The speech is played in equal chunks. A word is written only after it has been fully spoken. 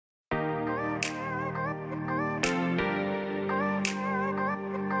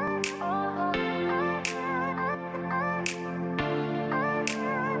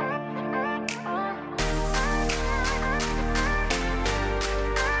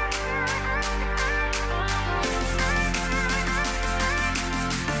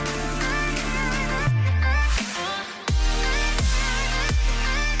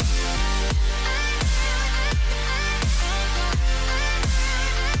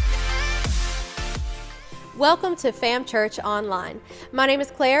Welcome to Fam Church Online. My name is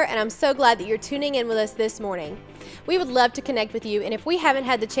Claire, and I'm so glad that you're tuning in with us this morning. We would love to connect with you, and if we haven't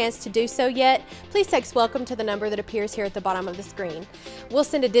had the chance to do so yet, please text WELCOME to the number that appears here at the bottom of the screen. We'll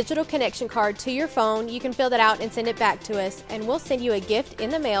send a digital connection card to your phone. You can fill that out and send it back to us, and we'll send you a gift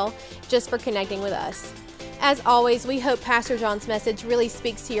in the mail just for connecting with us. As always, we hope Pastor John's message really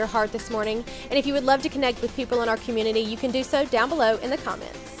speaks to your heart this morning, and if you would love to connect with people in our community, you can do so down below in the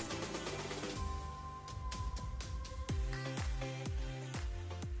comments.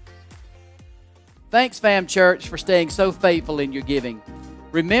 Thanks, Fam Church, for staying so faithful in your giving.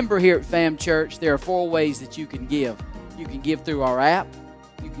 Remember, here at Fam Church, there are 4 ways that you can give. You can give through our app,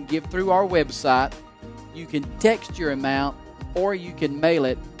 you can give through our website, you can text your amount, or you can mail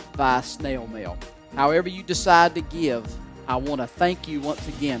it via snail mail. However you decide to give, I want to thank you once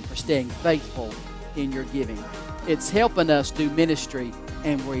again for staying faithful in your giving. It's helping us do ministry,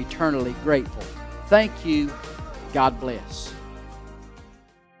 and we're eternally grateful. Thank you. God bless.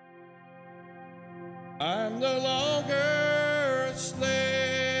 I'm no longer a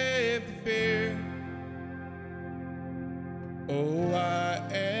slave to fear. Oh, I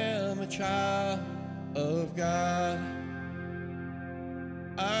am a child of God.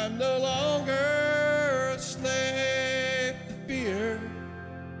 I'm no longer a slave to fear.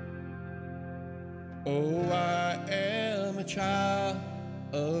 Oh, I am a child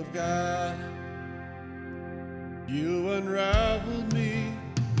of God. You unraveled me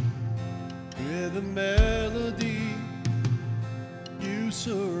with a melody. You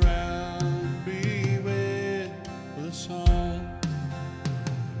surround me with a song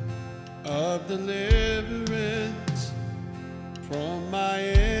of deliverance from my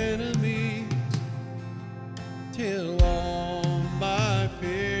enemies, till all my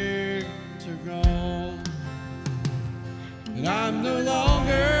fears are gone. And I'm no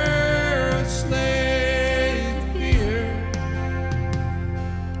longer a slave to fear.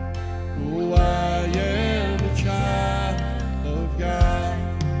 Oh, I am a child of God,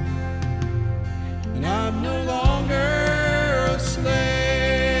 and I'm no longer a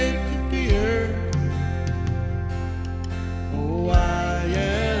slave to fear. Oh, I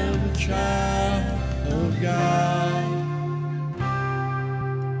am a child of God.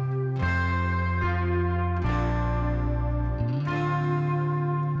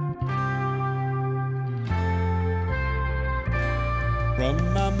 From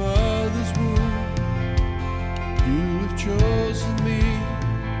my mother's womb, you have chosen me.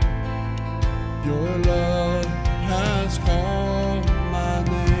 Your love has called my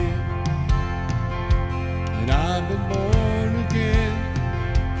name, and I've been born again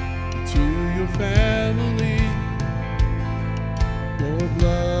to your family. Your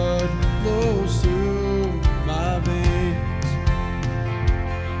blood flows through my veins,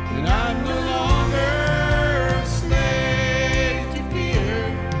 and I'm no longer a slave to fear.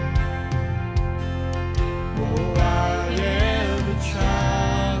 Oh, I am a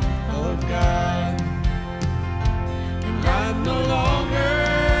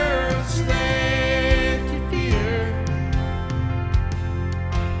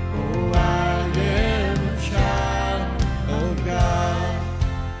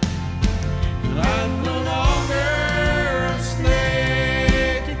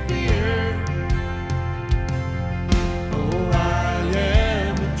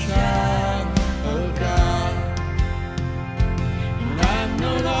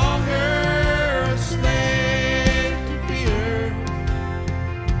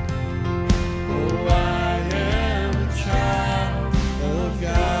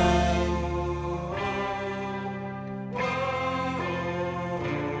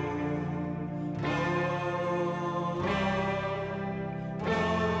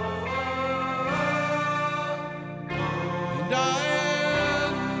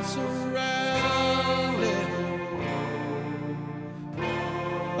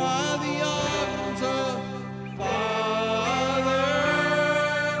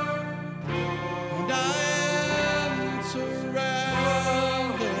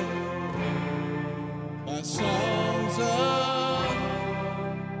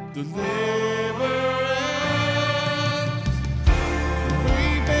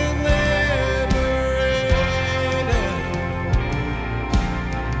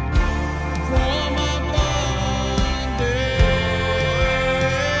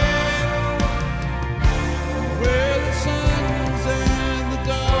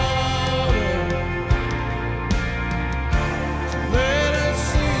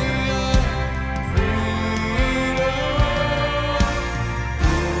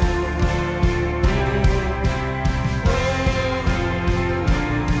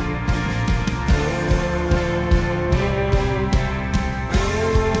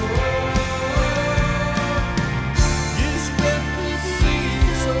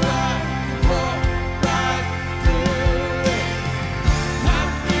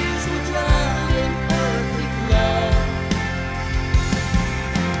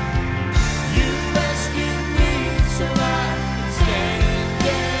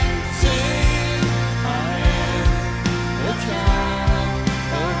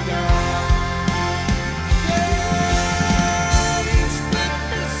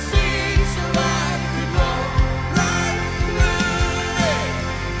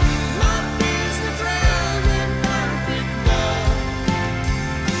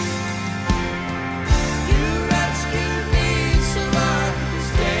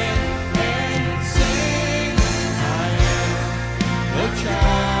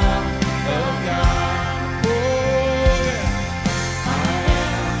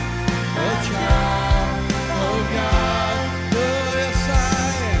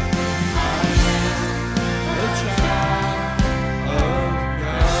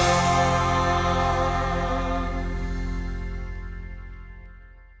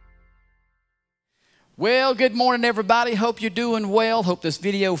Well, good morning, everybody. Hope you're doing well. Hope this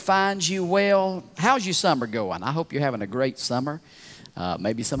video finds you well. How's your summer going? I hope you're having a great summer.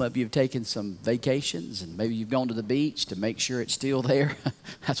 Maybe some of you have taken some vacations, and maybe you've gone to the beach to make sure it's still there.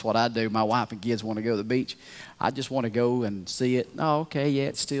 That's what I do. My wife and kids want to go to the beach. I just want to go and see it. Oh, okay, yeah,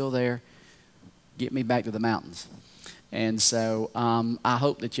 it's still there. Get me back to the mountains. And so I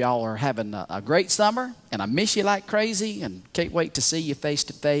hope that y'all are having a great summer, and I miss you like crazy and can't wait to see you face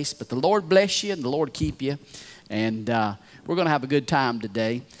to face. But the Lord bless you and the Lord keep you. And we're going to have a good time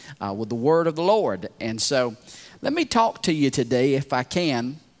today with the word of the Lord. And so let me talk to you today, if I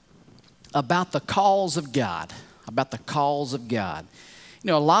can, about the calls of God, about the calls of God. You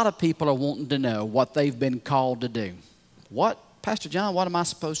know, a lot of people are wanting to know what they've been called to do. What, Pastor John, what am I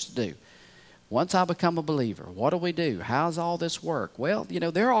supposed to do? Once I become a believer, what do we do? How's all this work? Well, you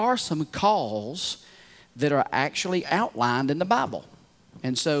know, there are some calls that are actually outlined in the Bible.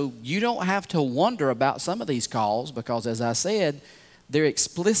 And so you don't have to wonder about some of these calls because, as I said, they're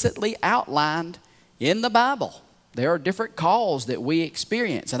explicitly outlined in the Bible. There are different calls that we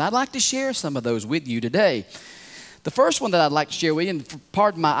experience, and I'd like to share some of those with you today. The first one that I'd like to share with you, and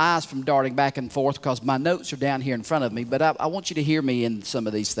pardon my eyes from darting back and forth because my notes are down here in front of me, but I want you to hear me in some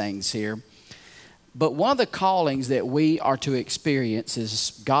of these things here. But one of the callings that we are to experience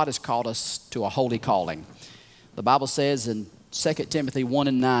is God has called us to a holy calling. The Bible says in 2 Timothy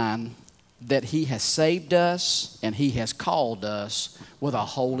 1:9 that He has saved us and He has called us with a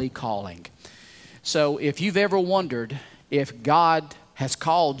holy calling. So if you've ever wondered if God has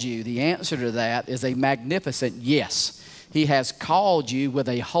called you, the answer to that is a magnificent yes. He has called you with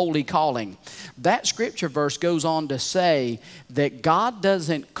a holy calling. That scripture verse goes on to say that God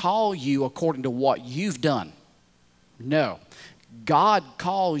doesn't call you according to what you've done. No. God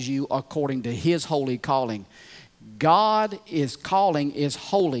calls you according to His holy calling. God's calling is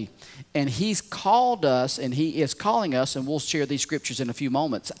holy. And He's called us, and He is calling us, and we'll share these scriptures in a few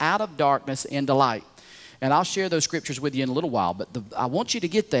moments, out of darkness into light. And I'll share those scriptures with you in a little while, but I want you to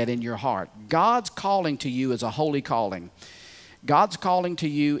get that in your heart. God's calling to you is a holy calling. God's calling to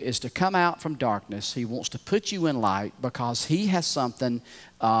you is to come out from darkness. He wants to put you in light because He has something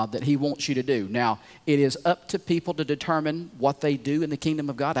that He wants you to do. Now, it is up to people to determine what they do in the kingdom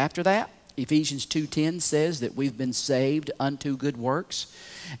of God after that. Ephesians 2:10 says that we've been saved unto good works.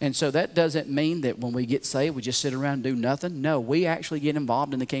 And so that doesn't mean that when we get saved, we just sit around and do nothing. No, we actually get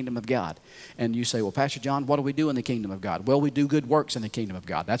involved in the kingdom of God. And you say, well, Pastor John, what do we do in the kingdom of God? Well, we do good works in the kingdom of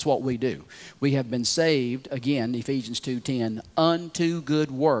God. That's what we do. We have been saved, again, Ephesians 2:10, unto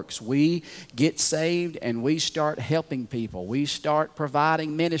good works. We get saved and we start helping people. We start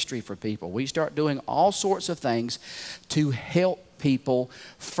providing ministry for people. We start doing all sorts of things to help people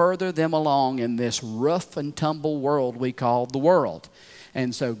further them along in this rough and tumble world we call the world.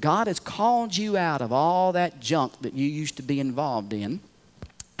 And so God has called you out of all that junk that you used to be involved in.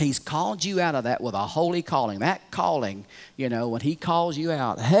 He's called you out of that with a holy calling. That calling, you know, when He calls you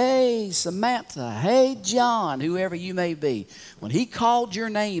out, hey, Samantha, hey, John, whoever you may be, when He called your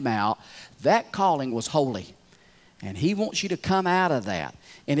name out, that calling was holy. And He wants you to come out of that.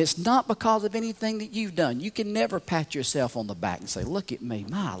 And it's not because of anything that you've done. You can never pat yourself on the back and say, look at me,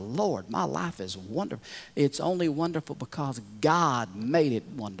 my Lord, my life is wonderful. It's only wonderful because God made it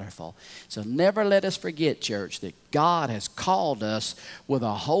wonderful. So never let us forget, church, that God has called us with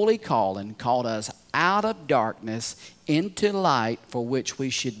a holy calling, called us out of darkness into light, for which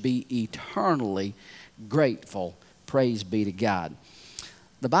we should be eternally grateful. Praise be to God.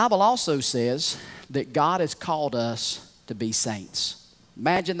 The Bible also says that God has called us to be saints.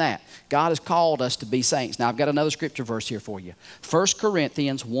 Imagine that. God has called us to be saints. Now, I've got another scripture verse here for you. 1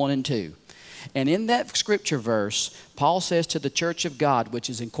 Corinthians 1:2. And in that scripture verse, Paul says to the church of God, which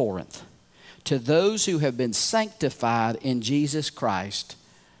is in Corinth, to those who have been sanctified in Jesus Christ,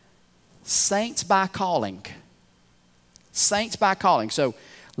 saints by calling. Saints by calling. So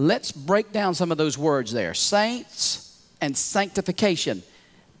let's break down some of those words there. Saints and sanctification.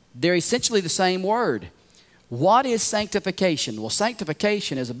 They're essentially the same word. What is sanctification? Well,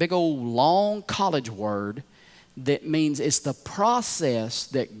 sanctification is a big old long college word that means it's the process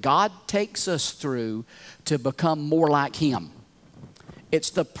that God takes us through to become more like Him. It's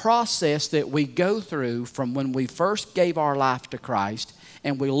the process that we go through from when we first gave our life to Christ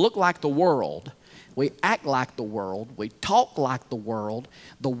and we look like the world, we act like the world, we talk like the world.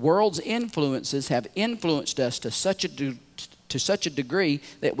 The world's influences have influenced us to such a degree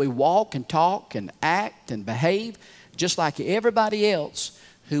that we walk and talk and act and behave just like everybody else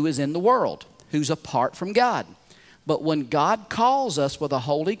who is in the world, who's apart from God. But when God calls us with a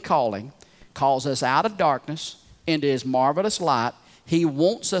holy calling, calls us out of darkness into His marvelous light, He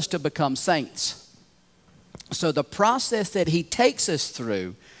wants us to become saints. So the process that he takes us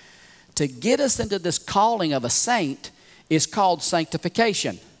through to get us into this calling of a saint is called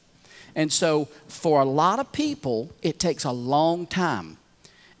sanctification. And so for a lot of people, it takes a long time.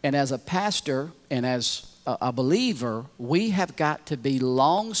 And as a pastor and as a believer, we have got to be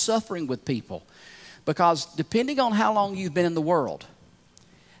long-suffering with people. Because depending on how long you've been in the world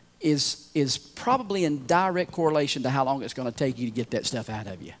is probably in direct correlation to how long it's going to take you to get that stuff out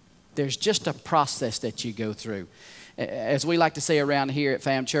of you. There's just a process that you go through. As we like to say around here at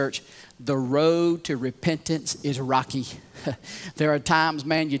Fam Church, the road to repentance is rocky. There are times,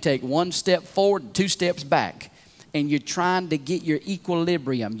 man, you take one step forward and 2 steps back, and you're trying to get your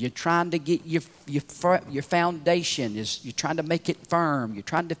equilibrium. You're trying to get your foundation. You're trying to make it firm. You're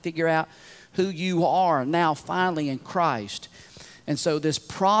trying to figure out who you are now finally in Christ. And so this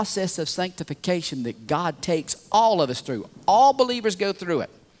process of sanctification that God takes all of us through, all believers go through it.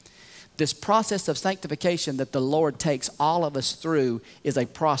 This process of sanctification that the Lord takes all of us through is a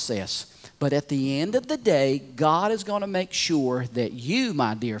process. But at the end of the day, God is going to make sure that you,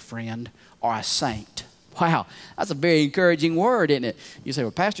 my dear friend, are a saint. Wow, that's a very encouraging word, isn't it? You say,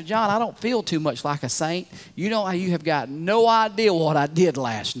 well, Pastor John, I don't feel too much like a saint. You have got no idea what I did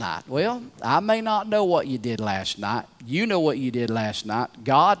last night. Well, I may not know what you did last night. You know what you did last night.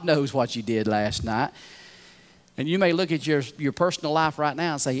 God knows what you did last night. And you may look at your personal life right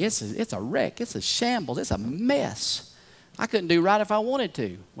now and say, it's a wreck, it's a shambles, it's a mess. I couldn't do right if I wanted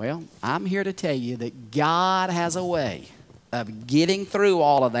to. Well, I'm here to tell you that God has a way of getting through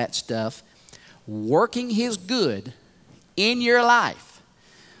all of that stuff, working His good in your life,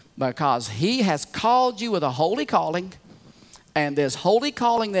 because He has called you with a holy calling, and this holy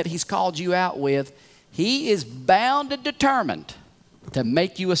calling that He's called you out with, He is bound and determined to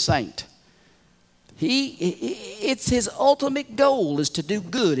make you a saint. It's His ultimate goal is to do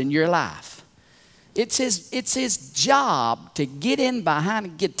good in your life. It's his job to get in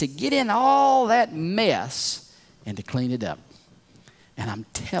behind, to get in all that mess and to clean it up. And I'm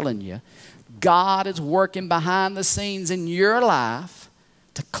telling you, God is working behind the scenes in your life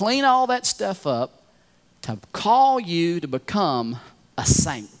to clean all that stuff up, to call you to become a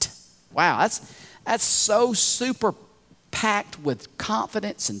saint. Wow, that's so super packed with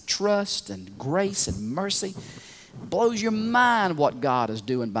confidence and trust and grace and mercy. It blows your mind what God is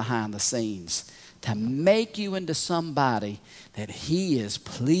doing behind the scenes to make you into somebody that He is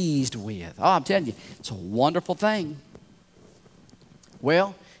pleased with. Oh, I'm telling you, it's a wonderful thing.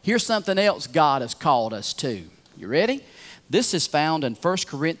 Well, here's something else God has called us to. You ready? This is found in 1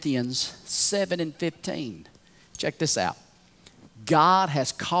 Corinthians 7:15. Check this out. God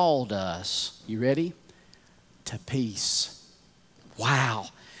has called us, you ready? To peace. Wow.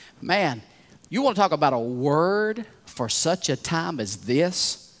 Man, you want to talk about a word for such a time as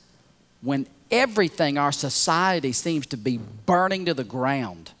this, when everything, our society seems to be burning to the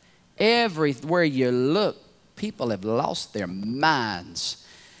ground. Everywhere you look, people have lost their minds.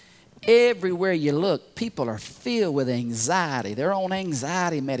 Everywhere you look, people are filled with anxiety. They're on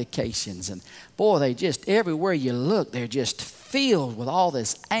anxiety medications. And boy, everywhere you look, they're just filled with all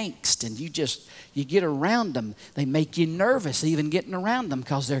this angst. And you get around them, they make you nervous even getting around them,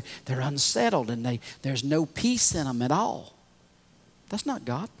 because they're unsettled and there's no peace in them at all. That's not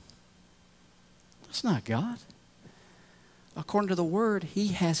God. That's not God. According to the Word, He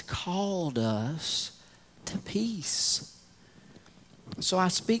has called us to peace. So I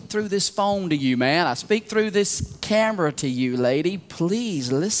speak through this phone to you, man. I speak through this camera to you, lady.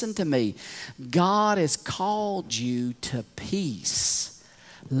 Please listen to me. God has called you to peace.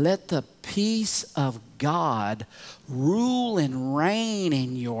 Let the peace of God rule and reign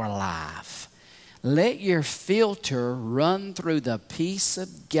in your life. Let your filter run through the peace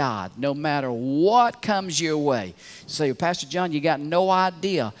of God no matter what comes your way. You say, Pastor John, you got no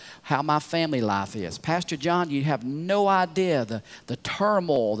idea how my family life is. Pastor John, you have no idea the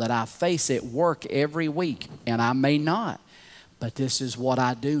turmoil that I face at work every week. And I may not. But this is what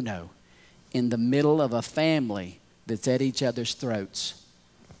I do know. In the middle of a family that's at each other's throats,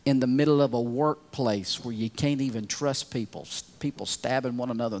 in the middle of a workplace where you can't even trust people stabbing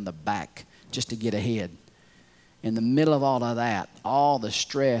one another in the back just to get ahead. In the middle of all of that, all the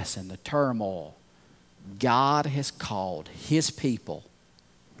stress and the turmoil, God has called His people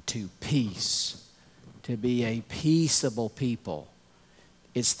to peace, to be a peaceable people.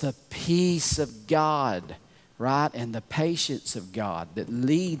 It's the peace of God, right, and the patience of God that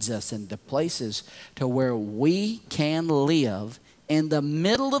leads us into places to where we can live in the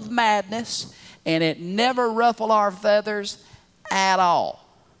middle of madness and it never ruffle our feathers at all.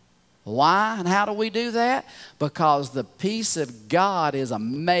 Why and how do we do that? Because the peace of God is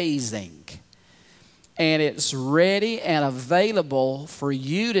amazing. and it's ready and available for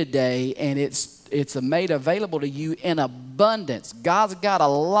you today, and it's made available to you in abundance. God's got a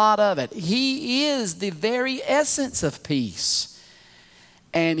lot of it. He is the very essence of peace,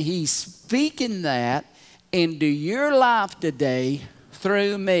 and He's speaking that into your life today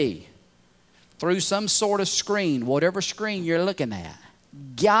through me, through some sort of screen, whatever screen you're looking at.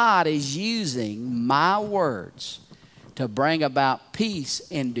 God is using my words to bring about peace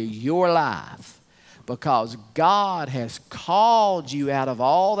into your life, because God has called you out of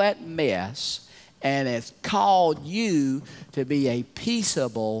all that mess and has called you to be a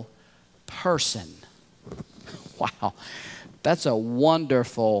peaceable person. Wow, that's a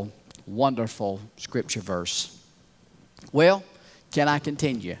wonderful, wonderful scripture verse. Well, can I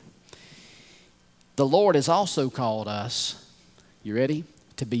continue? The Lord has also called us, you ready,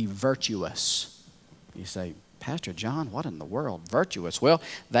 to be virtuous. You say, Pastor John, what in the world? Virtuous. Well,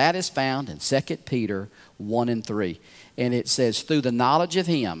 that is found in 2 Peter 1 and 3. And it says, through the knowledge of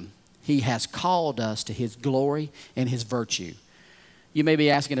Him, He has called us to His glory and His virtue. You may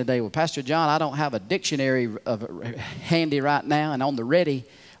be asking today, well, Pastor John, I don't have a dictionary handy right now and on the ready.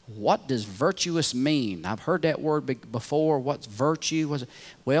 What does virtuous mean? I've heard that word before. What's virtue?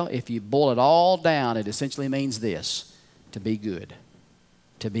 Well, if you boil it all down, it essentially means this: to be good.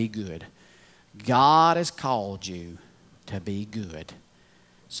 To be good. God has called you to be good.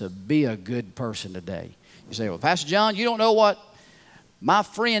 So be a good person today. You say, well, Pastor John, you don't know what my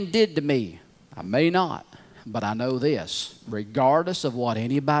friend did to me. I may not, but I know this. Regardless of what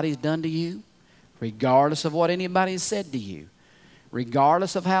anybody's done to you, regardless of what anybody has said to you,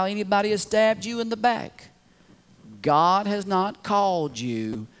 regardless of how anybody has stabbed you in the back, God has not called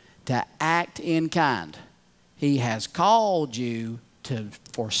you to act in kind. He has called you to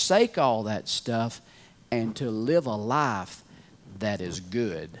forsake all that stuff and to live a life that is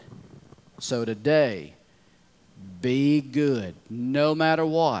good. So today, be good no matter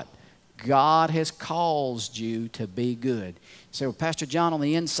what. God has caused you to be good. You say, well, Pastor John, on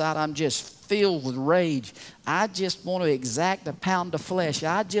the inside, I'm just filled with rage. I just want to exact a pound of flesh.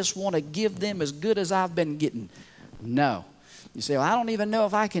 I just want to give them as good as I've been getting. No. You say, well, I don't even know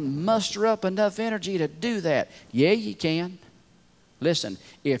if I can muster up enough energy to do that. Yeah, you can. Listen,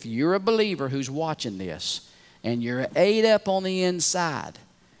 if you're a believer who's watching this and you're ate up on the inside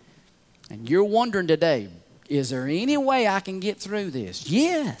and you're wondering today, is there any way I can get through this?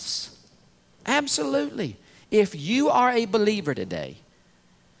 Yes, absolutely. If you are a believer today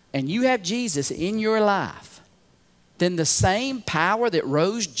and you have Jesus in your life, then the same power that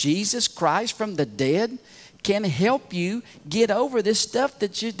rose Jesus Christ from the dead can help you get over this stuff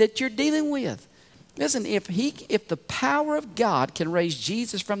that you're dealing with. Listen, if the power of God can raise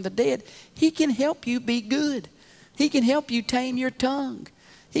Jesus from the dead, He can help you be good. He can help you tame your tongue.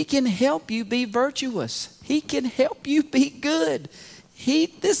 He can help you be virtuous. He can help you be good.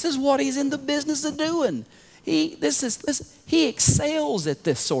 This is what He's in the business of doing. He excels at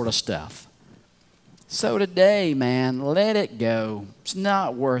this sort of stuff. So today, man, let it go. It's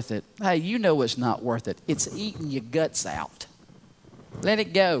not worth it. Hey, you know it's not worth it. It's eating your guts out. Let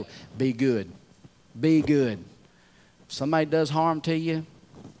it go. Be good. Be good. If somebody does harm to you,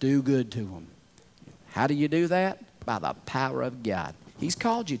 do good to them. How do you do that? By the power of God. He's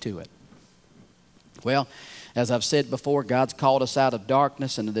called you to it. Well, as I've said before, God's called us out of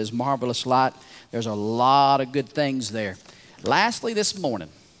darkness into this marvelous light. There's a lot of good things there. Lastly, this morning,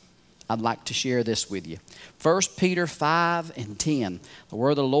 I'd like to share this with you. 1 Peter 5 and 10, the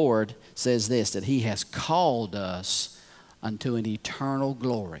word of the Lord says this, that He has called us unto an eternal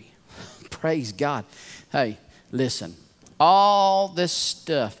glory. Praise God. Hey, listen, all this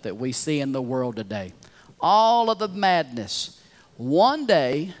stuff that we see in the world today, all of the madness, one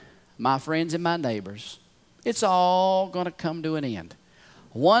day, my friends and my neighbors, it's all going to come to an end.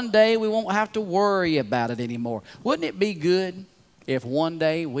 One day we won't have to worry about it anymore. Wouldn't it be good if one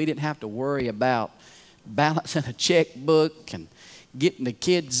day we didn't have to worry about balancing a checkbook and getting the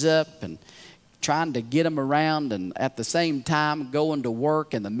kids up and trying to get them around and at the same time going to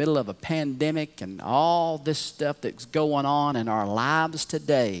work in the middle of a pandemic and all this stuff that's going on in our lives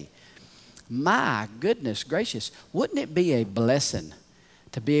today? My goodness gracious, wouldn't it be a blessing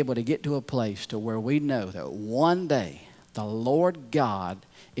to be able to get to a place to where we know that one day the Lord God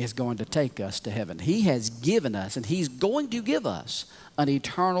is going to take us to heaven. He has given us and He's going to give us an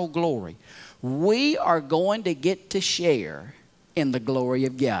eternal glory. We are going to get to share in the glory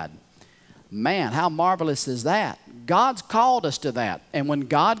of God. Man, how marvelous is that? God's called us to that. And when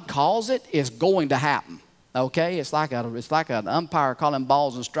God calls it, it's going to happen. Okay? It's like an umpire calling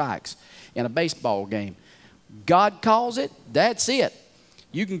balls and strikes in a baseball game. God calls it, that's it.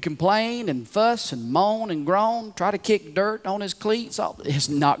 You can complain and fuss and moan and groan, try to kick dirt on his cleats. It's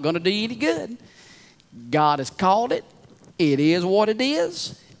not going to do you any good. God has called it. It is what it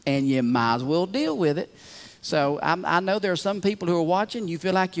is, and you might as well deal with it. So I know there are some people who are watching. You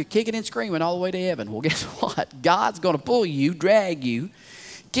feel like you're kicking and screaming all the way to heaven. Well, guess what? God's going to pull you, drag you,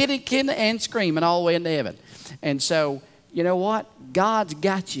 kicking and screaming all the way into heaven. And so, you know what? God's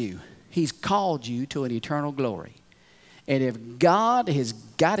got you. He's called you to an eternal glory. And if God has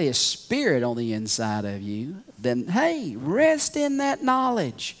got His Spirit on the inside of you, then, hey, rest in that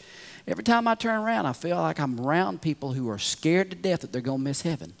knowledge. Every time I turn around, I feel like I'm around people who are scared to death that they're going to miss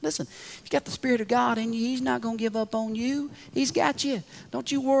heaven. Listen, if you got the Spirit of God in you, He's not going to give up on you. He's got you.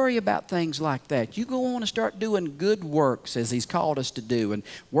 Don't you worry about things like that. You go on and start doing good works as He's called us to do, and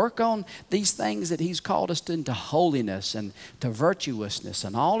work on these things that He's called us to, into holiness and to virtuousness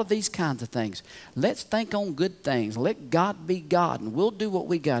and all of these kinds of things. Let's think on good things. Let God be God, and we'll do what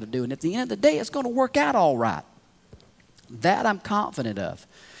we got to do. And at the end of the day, it's going to work out all right. That I'm confident of.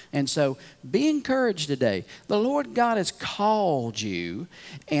 And so be encouraged today. The Lord God has called you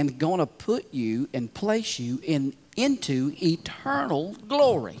and going to put you and place you into eternal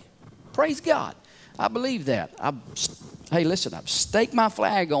glory. Praise God. I believe that. Hey, listen, I've staked my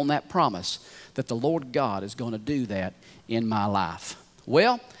flag on that promise that the Lord God is going to do that in my life.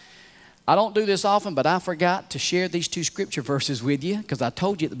 Well, I don't do this often, but I forgot to share these two scripture verses with you because I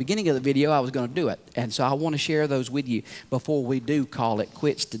told you at the beginning of the video I was going to do it. And so I want to share those with you before we do call it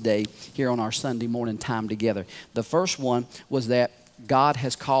quits today here on our Sunday morning time together. The first one was that God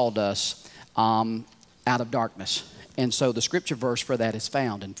has called us out of darkness. And so the scripture verse for that is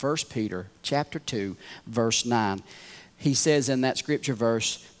found in 1 Peter chapter 2, verse 9. He says in that scripture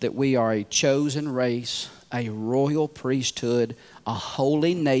verse that we are a chosen race, a royal priesthood, a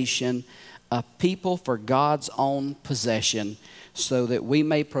holy nation, a people for God's own possession, so that we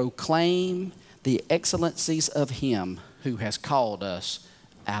may proclaim the excellencies of Him who has called us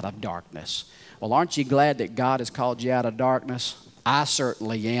out of darkness. Well, aren't you glad that God has called you out of darkness? I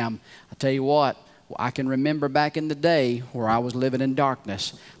certainly am. I tell you what, I can remember back in the day where I was living in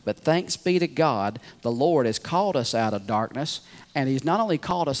darkness. But thanks be to God, the Lord has called us out of darkness. And He's not only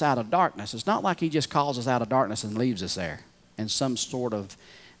called us out of darkness, it's not like He just calls us out of darkness and leaves us there in some sort of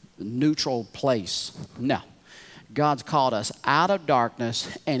neutral place. No. God's called us out of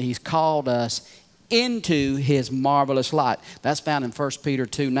darkness, and He's called us into His marvelous light. That's found in 1 Peter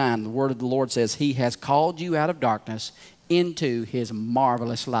 2:9. The word of the Lord says, He has called you out of darkness into His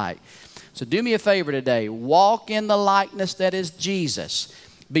marvelous light. So do me a favor today. Walk in the likeness that is Jesus.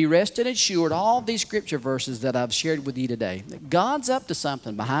 Be rested and assured, all these scripture verses that I've shared with you today, that God's up to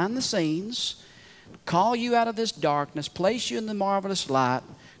something behind the scenes, call you out of this darkness, place you in the marvelous light,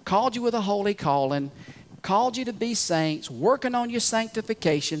 called you with a holy calling, called you to be saints, working on your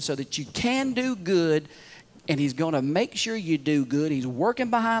sanctification so that you can do good, and He's going to make sure you do good. He's working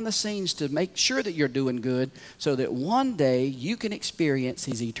behind the scenes to make sure that you're doing good so that one day you can experience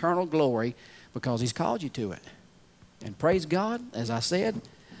His eternal glory because He's called you to it. And praise God, as I said,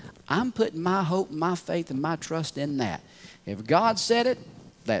 I'm putting my hope, my faith, and my trust in that. If God said it,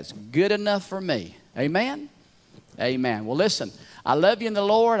 that's good enough for me. Amen? Amen. Well, listen, I love you in the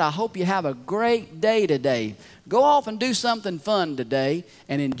Lord. I hope you have a great day today. Go off and do something fun today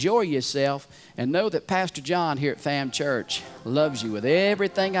and enjoy yourself, and know that Pastor John here at Fam Church loves you with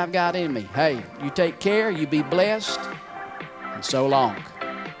everything I've got in me. Hey, you take care, you be blessed, and so long.